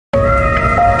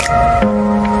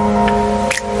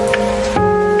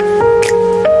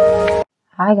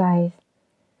Hi guys,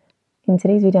 in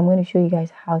today's video I'm going to show you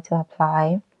guys how to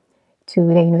apply to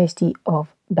the University of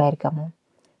Bergamo.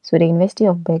 So the University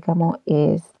of Bergamo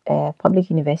is a public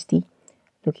university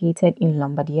located in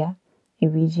Lombardia, a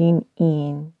region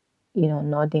in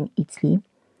northern Italy,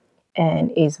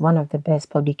 and is one of the best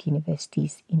public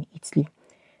universities in Italy.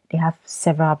 They have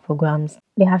several programs.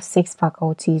 They have 6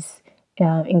 faculties,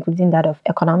 including that of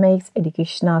economics,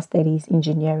 educational studies,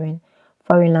 engineering,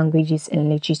 foreign languages and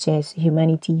literatures,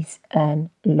 humanities,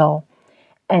 and law.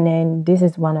 And then this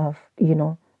is one of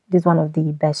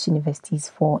the best universities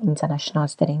for international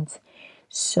students.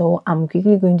 So I'm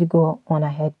quickly going to go on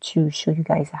ahead to show you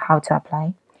guys how to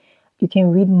apply. You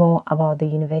can read more about the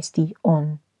university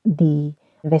on the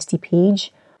university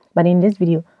page, but in this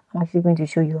video I'm actually going to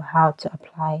show you how to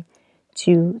apply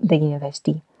to the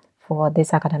university for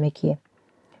this academic year.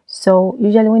 So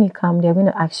usually when you come, they're going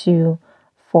to ask you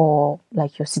for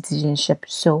like your citizenship.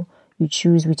 So you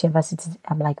choose whichever city,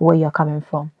 like where you're coming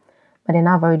from. But then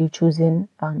I've already chosen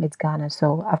it's Ghana.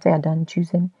 So after you're done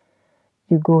choosing,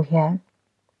 you go here.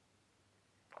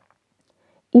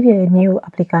 If you're a new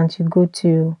applicant, you go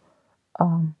to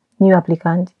new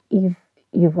applicant. If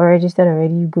you've registered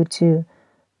already, you go to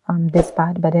this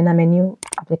part. But then I'm a new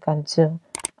applicant, so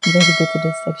I'm going to go to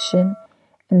this section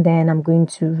and then I'm going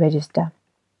to register.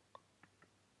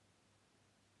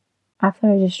 After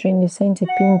registering, they sent a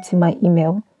pin to my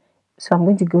email. So I'm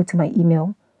going to go to my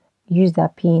email, use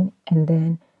that pin, and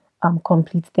then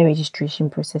complete the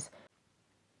registration process.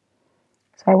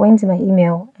 So I went to my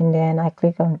email and then I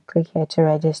click here to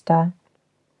register.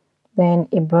 Then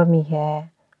it brought me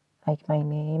here, like my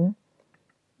name,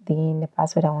 then the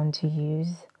password I want to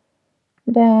use.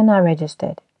 Then I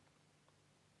registered.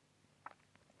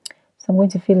 So I'm going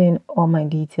to fill in all my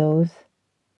details.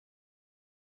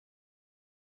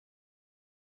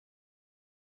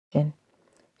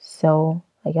 So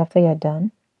like after you're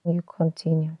done, you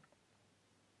continue.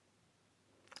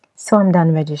 So I'm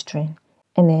done registering,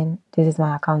 and then this is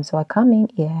my account. So I come in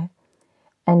here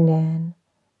and then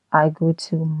I go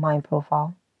to my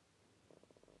profile.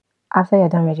 After you're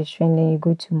done registering, then you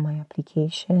go to my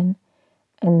application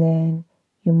and then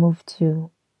you move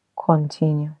to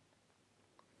continue.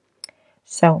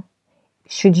 So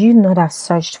should you not have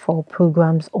searched for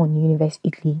programs on University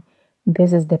Italy,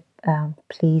 this is the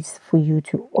place for you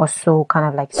to also kind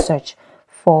of like search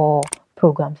for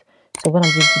programs. So what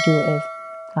I'm going to do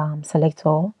is select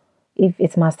all. If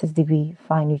it's master's degree,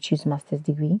 fine, you choose master's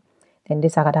degree. Then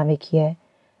this academic year,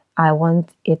 I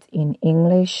want it in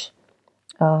English,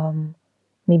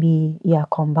 maybe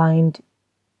combined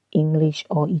English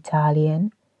or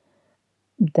Italian.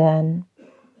 Then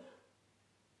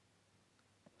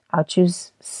I'll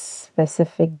choose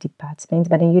specific department,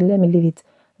 but then you let me leave it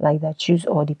like that, choose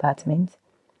all departments.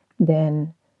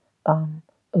 Then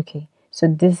okay, so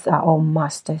these are all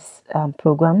master's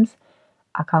programs.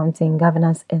 Accounting,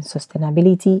 governance and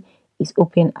sustainability is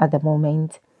open at the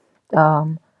moment.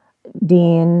 Then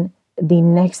the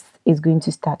next is going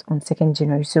to start on 2nd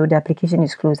January, so the application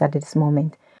is closed at this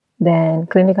moment. Then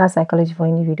clinical psychology for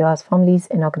individuals, families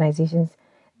and organizations,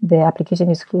 the application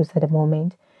is closed at the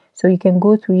moment. So you can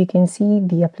go through, you can see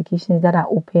the applications that are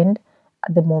opened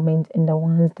at the moment and the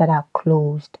ones that are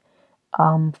closed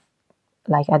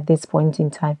like at this point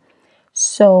in time.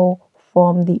 So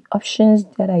from the options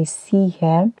that I see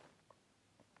here,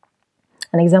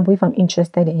 an example, if I'm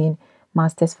interested in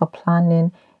masters for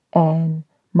planning and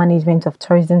management of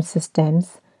tourism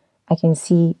systems, I can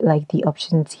see like the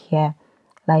options here.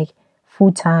 Like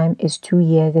full-time is 2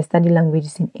 years, the study language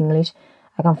is in English.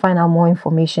 I can find out more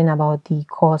information about the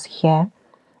course here.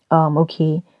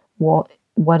 Okay,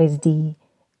 what is the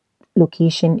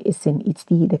location is in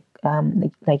Italy, the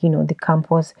the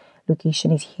campus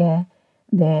location is here.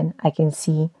 Then I can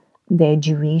see the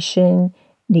duration,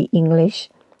 the English.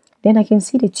 Then I can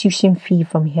see the tuition fee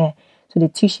from here. So the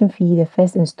tuition fee, the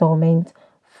first installment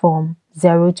from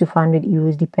 0 to 400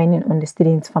 euros depending on the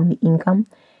student's family income.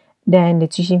 Then the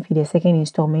tuition fee, the second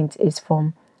installment is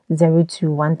from 0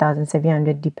 to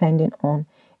 1,700 depending on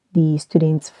the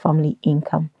student's family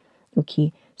income.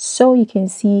 Okay, so you can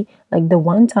see like the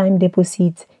one-time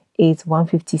deposit is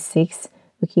 156.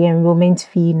 Okay, enrollment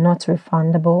fee not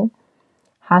refundable,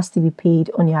 has to be paid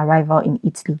on your arrival in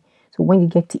Italy. So when you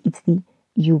get to Italy,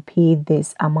 you pay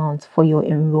this amount for your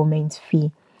enrollment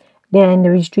fee. Then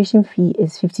the registration fee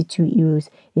is 52 euros.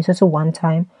 It's also one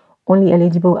time. Only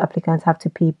eligible applicants have to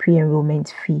pay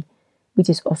pre-enrollment fee, which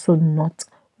is also not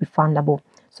refundable.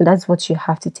 So that's what you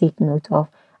have to take note of.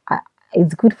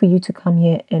 It's good for you to come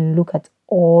here and look at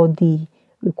all the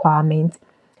requirements.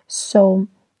 So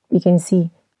you can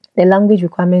see the language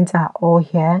requirements are all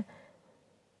here.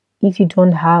 if you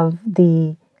don't have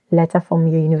the letter from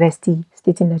your university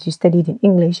stating that you studied in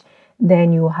English,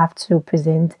 then you have to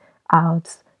present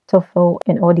out TOEFL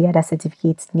and all the other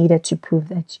certificates needed to prove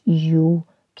that you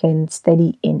can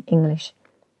study in English.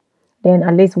 Then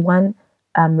at least one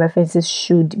references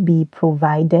should be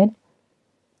provided.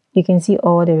 You can see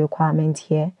all the requirements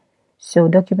here. So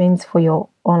documents for your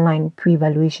online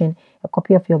pre-evaluation, a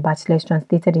copy of your bachelor's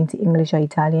translated into English or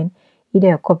Italian,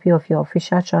 either a copy of your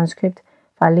official transcript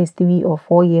for at least 3 or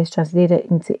 4 years translated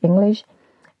into English,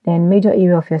 then major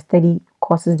area of your study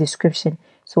courses description,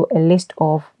 so a list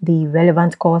of the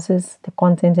relevant courses, the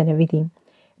content and everything,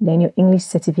 then your English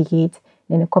certificate,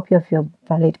 then a copy of your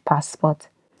valid passport.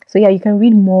 So yeah, you can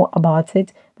read more about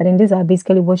it, but then these are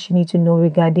basically what you need to know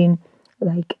regarding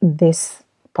like this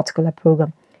particular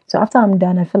program. So after I'm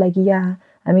done, I feel like, yeah,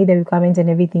 I made the requirements and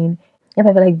everything. If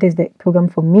I feel like this is the program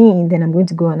for me, then I'm going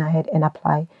to go on ahead and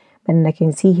apply. But then I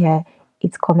can see here,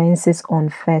 it commences on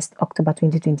 1st October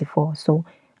 2024. So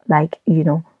like,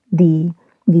 the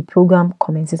program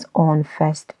commences on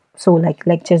 1st. So like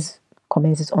lectures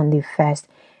commences on the 1st.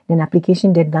 Then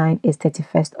application deadline is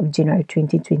 31st of January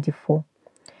 2024.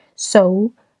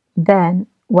 So then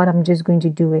what I'm just going to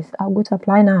do is I'll go to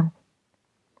apply now.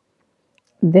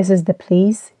 This is the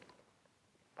place.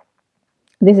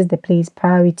 This is the place,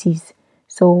 priorities.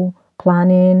 So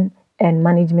planning and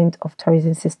management of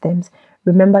tourism systems.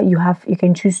 Remember, you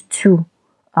can choose two.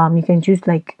 You can choose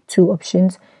like 2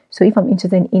 options. So if I'm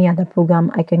interested in any other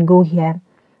program, I can go here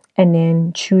and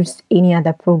then choose any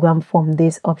other program from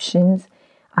these options.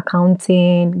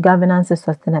 Accounting, governance and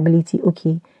sustainability.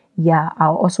 Okay, yeah, I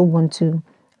also want to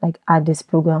like add this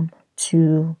program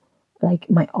to like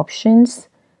my options.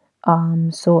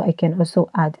 So I can also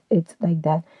add it like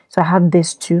that. So I have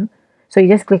this too. So you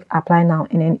just click apply now,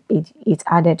 and then it's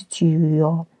added to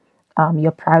your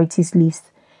priorities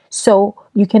list. So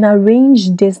you can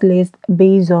arrange this list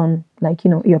based on like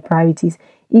your priorities.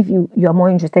 If you're more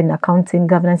interested in accounting,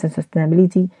 governance and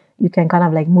sustainability, you can kind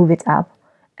of like move it up,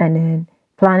 and then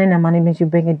planning and management, you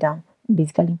bring it down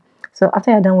basically. So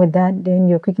after you're done with that, then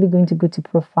you're quickly going to go to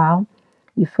profile.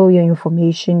 You fill your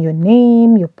information, your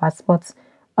name, your passport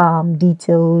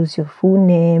details, your full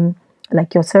name,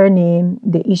 like your surname,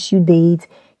 the issue date,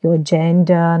 your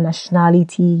gender,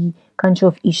 nationality, country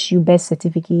of issue, birth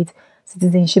certificate,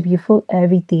 citizenship. You fill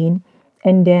everything,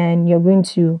 and then you're going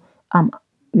to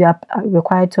you are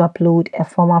required to upload a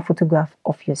formal photograph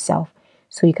of yourself.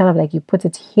 So you kind of like you put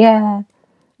it here.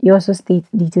 You also state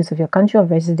details of your country of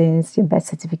residence, your birth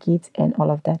certificate, and all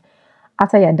of that.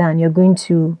 After you're done, you're going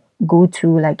to go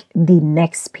to like the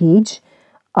next page.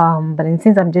 But then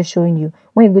since I'm just showing you,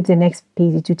 when you go to the next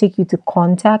page, it will take you to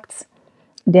contacts.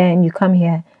 Then you come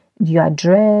here, your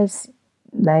address,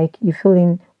 like you fill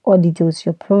in all details,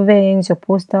 your province, your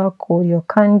postal code, your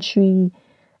country,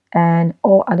 and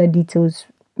all other details,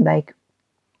 like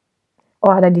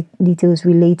all other details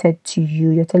related to you,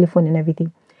 your telephone and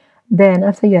everything. Then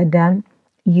after you're done,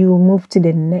 you move to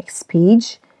the next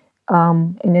page.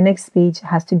 And the next page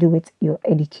has to do with your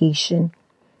education.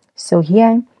 So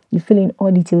here you fill in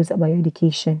all details about your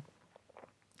education,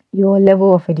 your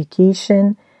level of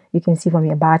education. You can see from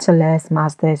your bachelor's,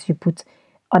 master's, you put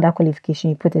other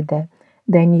qualification, you put it there.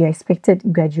 Then your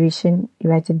expected graduation, you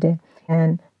write it there.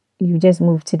 And you just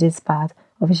move to this part,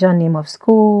 official name of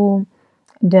school.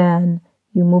 Then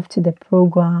you move to the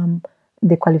program,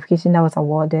 the qualification that was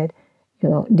awarded,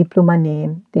 your diploma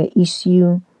name, the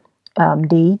issue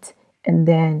date, and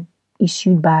then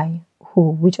issued by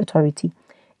who, which authority,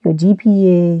 your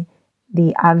GPA,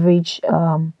 the average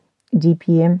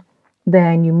GPM.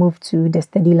 Then you move to the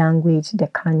study language, the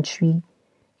country.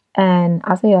 And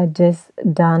after you are just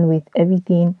done with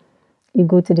everything, you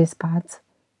go to this part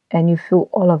and you fill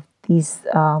all of these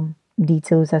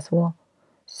details as well.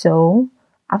 So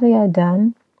after you are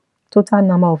done, total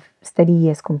number of study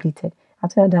years completed.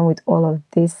 After you're done with all of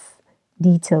these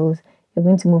details, you're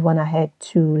going to move on ahead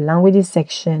to languages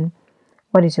section.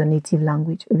 What is your native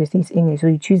language? Obviously, it's English, so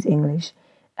you choose English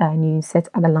and you insert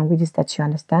other languages that you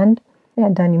understand. When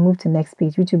you're done, you move to the next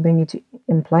page, which will bring you to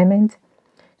employment.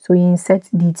 So you insert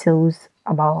details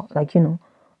about, like, your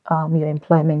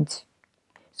employment.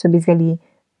 So basically,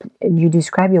 you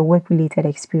describe your work-related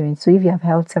experience. So if you have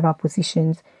held several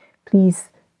positions, please,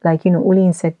 only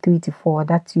insert 3 to 4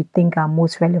 that you think are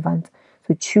most relevant.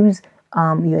 So choose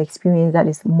your experience that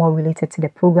is more related to the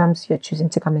programs you're choosing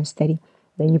to come and study.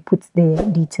 Then you put the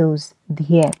details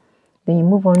here. Then you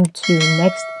move on to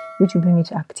next, which will bring you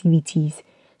to activities.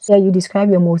 So you describe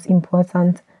your most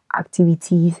important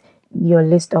activities, your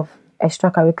list of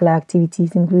extracurricular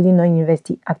activities, including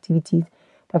non-university activities,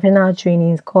 professional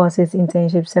trainings, courses,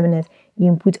 internships, seminars. You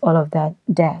input all of that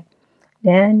there.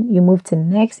 Then you move to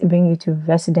next, it brings you to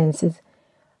residences.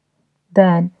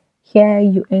 Then here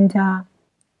you enter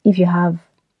if you have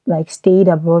like stayed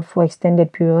abroad for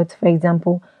extended periods, for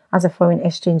example, as a foreign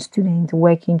exchange student,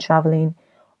 working, traveling,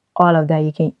 all of that,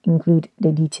 you can include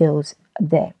the details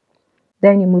there.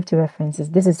 Then you move to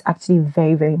references. This is actually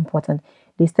very, very important.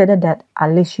 They stated that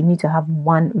at least you need to have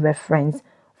one reference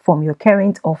from your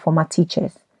current or former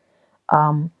teachers.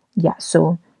 Yeah,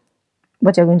 so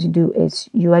what you're going to do is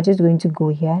you are just going to go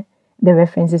here, the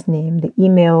reference's name, the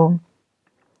email,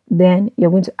 then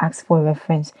you're going to ask for a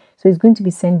reference. So it's going to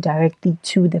be sent directly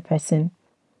to the person,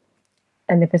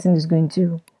 and the person is going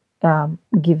to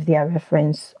give their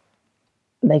reference,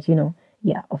 like,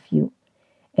 yeah, of you.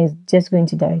 It's just going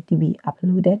to directly be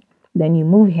uploaded. Then you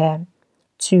move here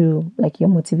to like your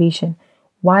motivation.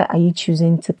 Why are you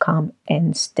choosing to come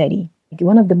and study?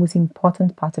 One of the most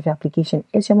important parts of your application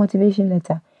is your motivation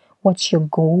letter. What's your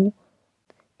goal?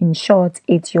 In short,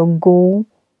 it's your goal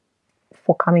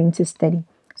for coming to study.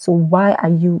 So why are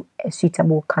you a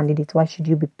suitable candidate? Why should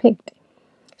you be picked?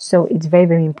 So it's very,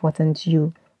 very important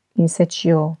you insert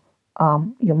your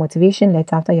motivation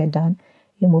letter. After you're done,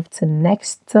 you move to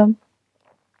next,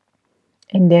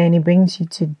 and then it brings you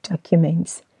to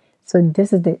documents. So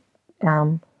this is the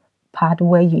part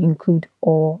where you include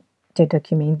all the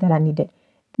documents that are needed.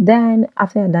 Then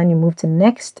after you're done, you move to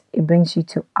next. It brings you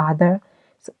to other.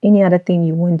 So any other thing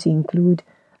you want to include,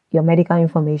 your medical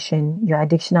information, your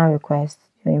additional request,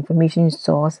 your information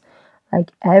source,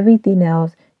 like everything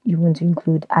else you want to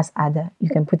include as other, you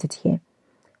can put it here.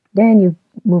 Then you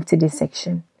move to this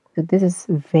section. So this is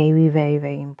very, very,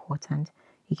 very important.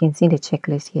 You can see the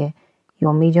checklist here.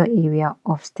 Your major area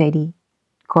of study,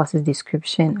 courses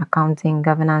description, accounting,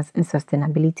 governance, and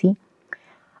sustainability.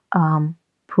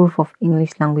 Proof of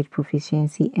English language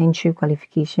proficiency, entry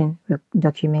qualification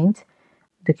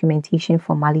documentation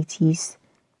formalities.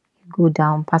 You go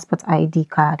down, passport ID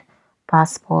card,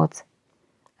 passport,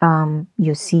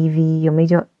 your CV, your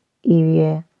major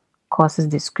area, courses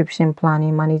description,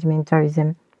 planning, management,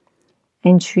 tourism,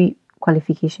 entry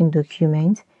qualification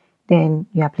document, then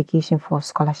your application for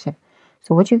scholarship.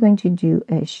 So what you're going to do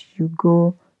is you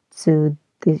go to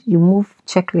this, you move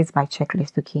checklist by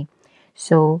checklist, okay?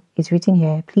 So it's written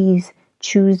here, please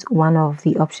choose one of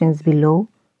the options below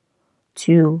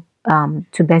to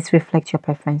best reflect your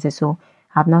preferences. So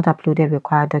I've not uploaded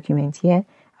required documents here.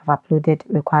 I've uploaded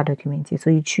required documents here. So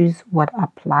you choose what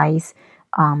applies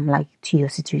like to your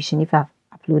situation. If I've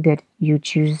uploaded, you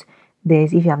choose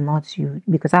this. If you have not,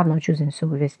 because I have not chosen, so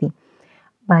obviously.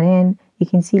 But then you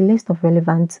can see list of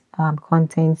relevant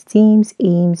contents, themes,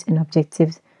 aims, and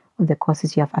objectives of the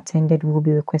courses you have attended will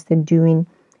be requested during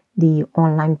the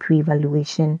online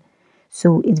pre-evaluation.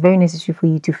 So it's very necessary for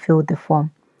you to fill the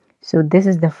form. So this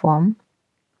is the form.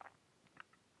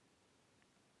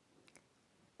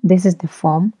 This is the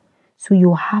form. So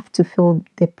you have to fill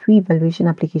the pre-evaluation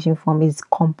application form. Is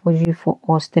compulsory for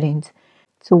all students.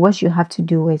 So what you have to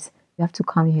do is you have to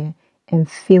come here and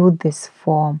fill this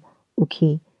form.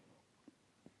 Okay.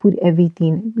 Put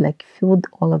everything, like filled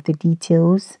all of the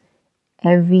details,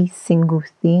 every single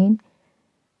thing.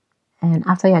 And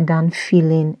after you're done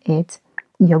filling it,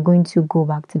 you're going to go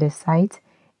back to the site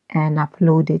and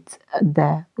upload it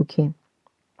there. Okay.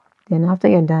 Then after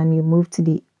you're done, you move to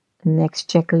the next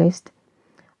checklist.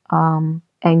 And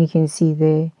you can see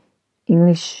the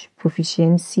English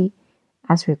proficiency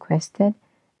as requested.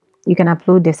 You can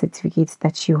upload the certificates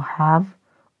that you have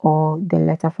or the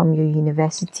letter from your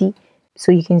university.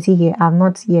 So you can see here, I've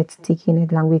not yet taken a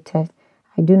language test.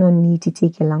 I do not need to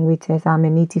take a language test. I'm a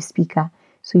native speaker.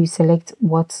 So you select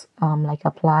what like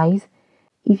applies.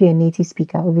 If you're a native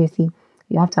speaker, obviously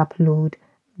you have to upload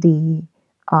the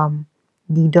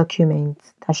document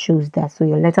that shows that. So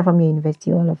your letter from your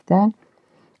university, all of that.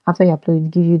 After you upload, it will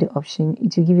give you the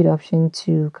option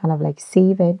to kind of like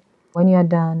save it. When you're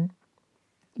done,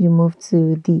 you move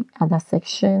to the other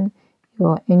section,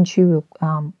 your entry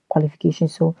qualification.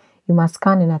 So you must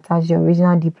scan and attach your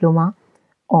original diploma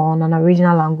on an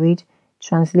original language,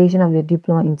 translation of your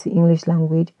diploma into English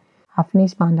language. I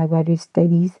finished my undergraduate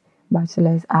studies,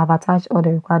 bachelor's. I have attached all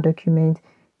the required documents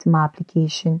to my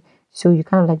application. So you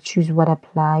kind of like choose what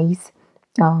applies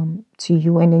to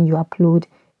you, and then you upload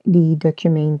the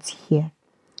documents here.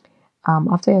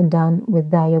 After you're done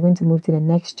with that, you're going to move to the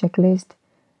next checklist.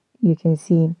 You can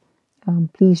see,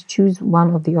 please choose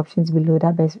one of the options below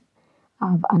that best.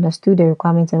 I've understood the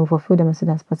requirements and will fulfill them as soon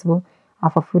as possible.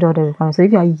 I've fulfilled all the requirements. So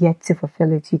if you are yet to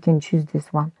fulfill it, you can choose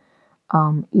this one.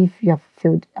 If you have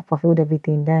fulfilled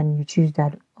everything, then you choose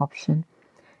that option.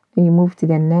 Then you move to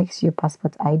the next, your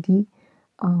passport ID.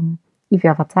 If you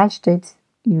have attached it,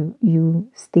 you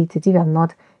state it. If you have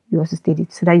not, you also state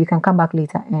it so that you can come back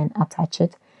later and attach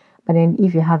it. But then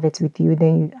if you have it with you,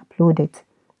 then you upload it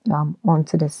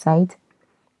onto the site.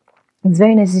 It's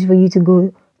very necessary for you to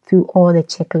go through all the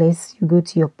checklists. You go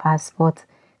to your passport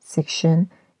section.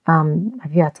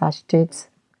 Have you attached it?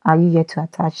 Are you yet to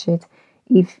attach it?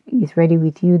 If it's ready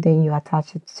with you, then you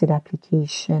attach it to the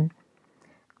application.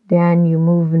 Then you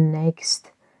move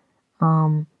next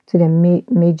to the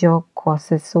major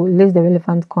courses. So list the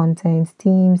relevant contents,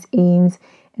 themes, aims,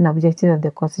 and objectives of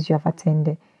the courses you have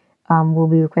attended. Will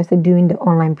be requested during the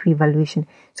online pre-evaluation.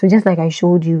 So just like I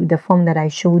showed you, the form that I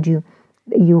showed you,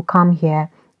 you come here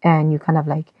and you kind of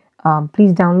like,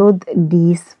 please download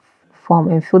this form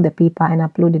and fill the paper and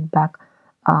upload it back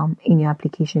in your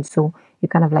application. So you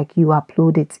kind of like, you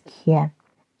upload it here.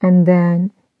 And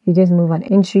then you just move on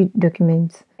entry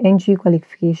documents, entry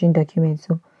qualification documents.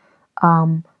 So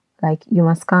like you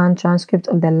must scan transcript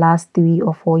of the last 3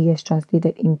 or 4 years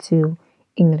translated into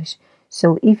English.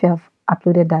 So if you have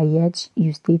uploaded that yet,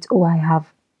 you state, oh, I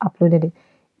have uploaded it.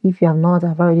 If you have not,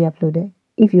 I've already uploaded.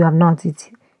 If you have not, you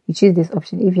choose this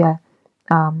option. If you are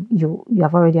you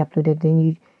have already uploaded,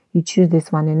 then you choose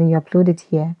this one and then you upload it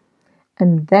here.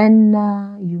 And then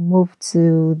you move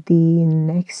to the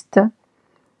next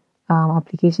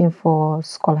application for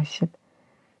scholarship.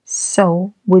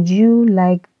 So would you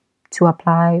like to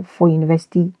apply for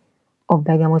University of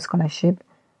Bergamo scholarship?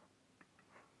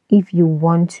 If you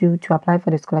want to apply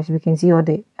for the scholarship, you can see all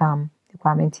the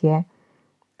requirements here,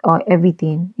 or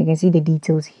everything. You can see the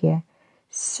details here.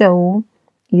 So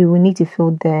you will need to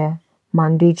fill the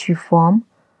mandatory form.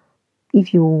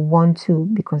 If you want to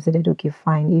be considered, okay,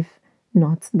 fine. If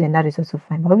not, then that is also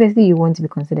fine. But obviously you want to be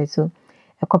considered. So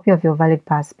a copy of your valid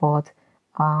passport,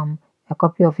 a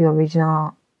copy of your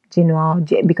original general,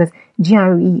 because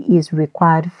GRE is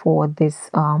required for this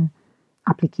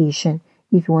application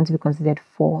if you want to be considered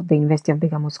for the University of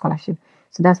Bergamo scholarship.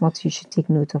 So that's what you should take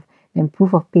note of. Then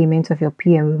proof of payment of your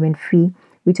pre-enrollment fee,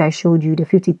 which I showed you, the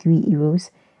 53 euros.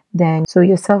 Then so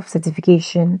your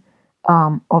self-certification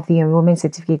of the enrollment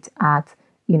certificate at,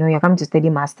 you're coming to study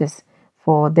masters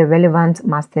for the relevant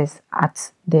masters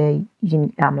at the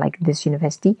like this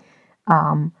university,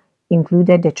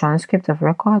 included the transcript of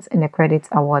records and the credits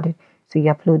awarded. So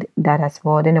you upload that as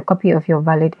well. Then a copy of your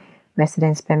valid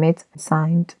residence permit,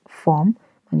 signed form,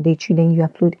 mandatory. Then you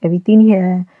upload everything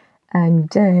here. And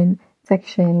then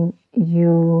section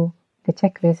the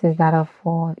checklist is that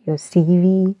for your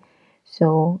CV.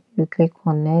 So you click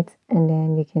on it and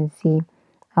then you can see,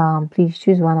 please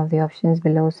choose one of the options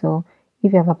below. So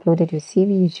if you have uploaded your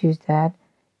CV, you choose that.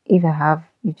 If you have,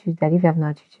 you choose that. If you have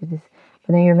not, you choose this.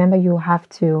 But then you remember you have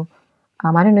to,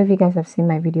 I don't know if you guys have seen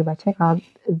my video, but check out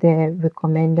the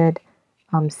recommended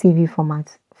CV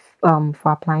format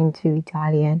for applying to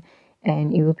Italian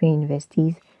and European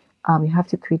universities. You have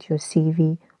to create your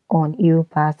CV on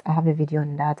Europass. I have a video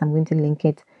on that. I'm going to link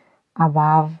it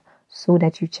above so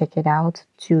that you check it out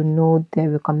to know the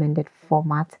recommended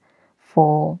format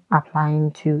for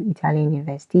applying to Italian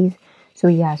universities. So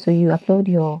yeah, so you upload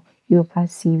your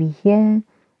Europass CV here,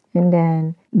 and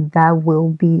then that will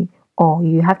be all.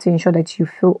 You have to ensure that you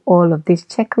fill all of this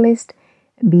checklist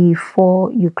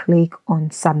before you click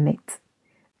on submit,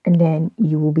 and then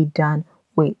you will be done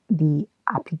with the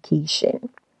application.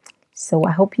 So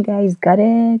I hope you guys got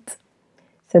it.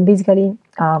 So basically,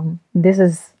 this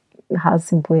is how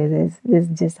simple it is. This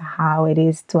is just how it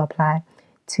is to apply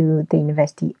to the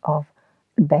University of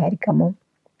Bergamo.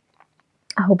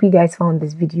 I hope you guys found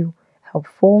this video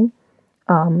helpful.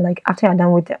 Like after you're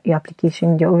done with your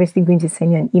application, they're obviously going to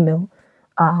send you an email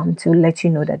to let you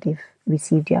know that they've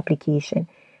received your application,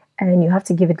 and you have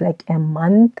to give it like a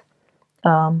month,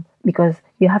 because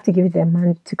you have to give it a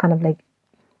month to kind of like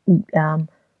you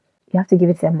have to give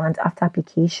it a month after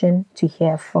application to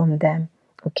hear from them.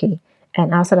 Okay,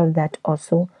 and outside of that,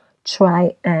 also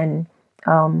try and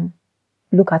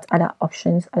look at other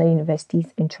options, other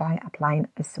universities, and try applying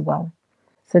as well.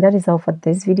 So that is all for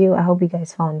this video. I hope you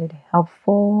guys found it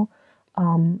helpful.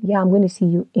 Yeah, I'm going to see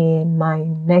you in my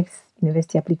next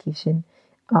university application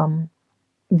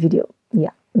video.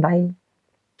 Yeah, bye.